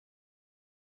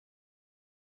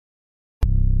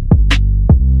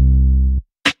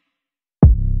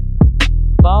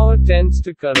tends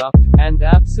to corrupt, and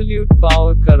absolute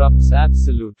power corrupts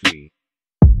absolutely.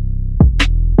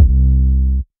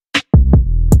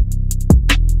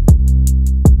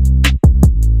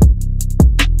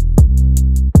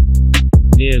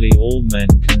 Nearly all men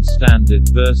can stand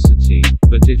adversity,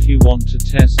 but if you want to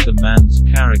test a man's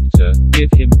character,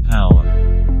 give him power.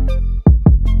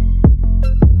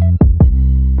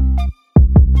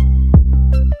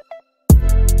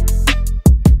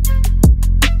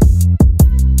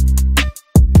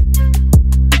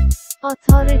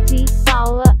 Authority,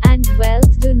 power, and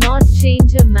wealth do not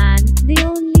change a man, they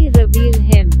only reveal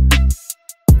him.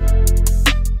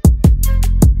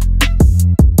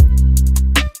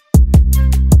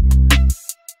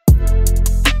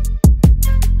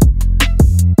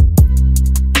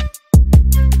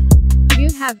 You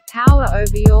have power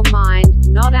over your mind,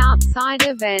 not outside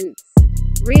events.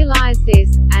 Realize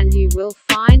this, and you will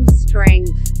find strength.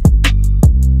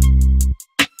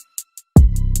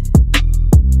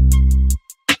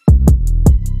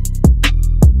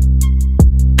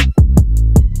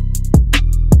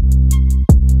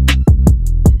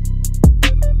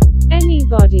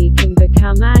 Anybody can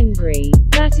become angry,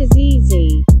 that is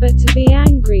easy, but to be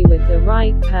angry with the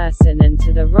right person and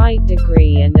to the right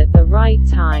degree and at the right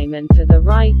time and for the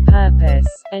right purpose,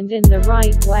 and in the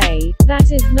right way,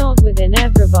 that is not within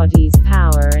everybody's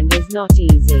power and is not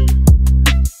easy.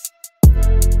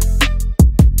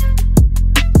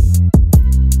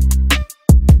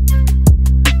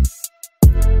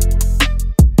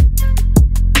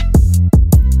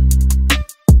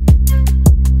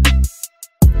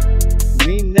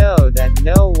 We know that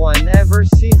no one ever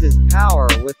seizes power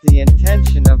with the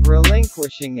intention of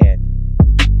relinquishing it.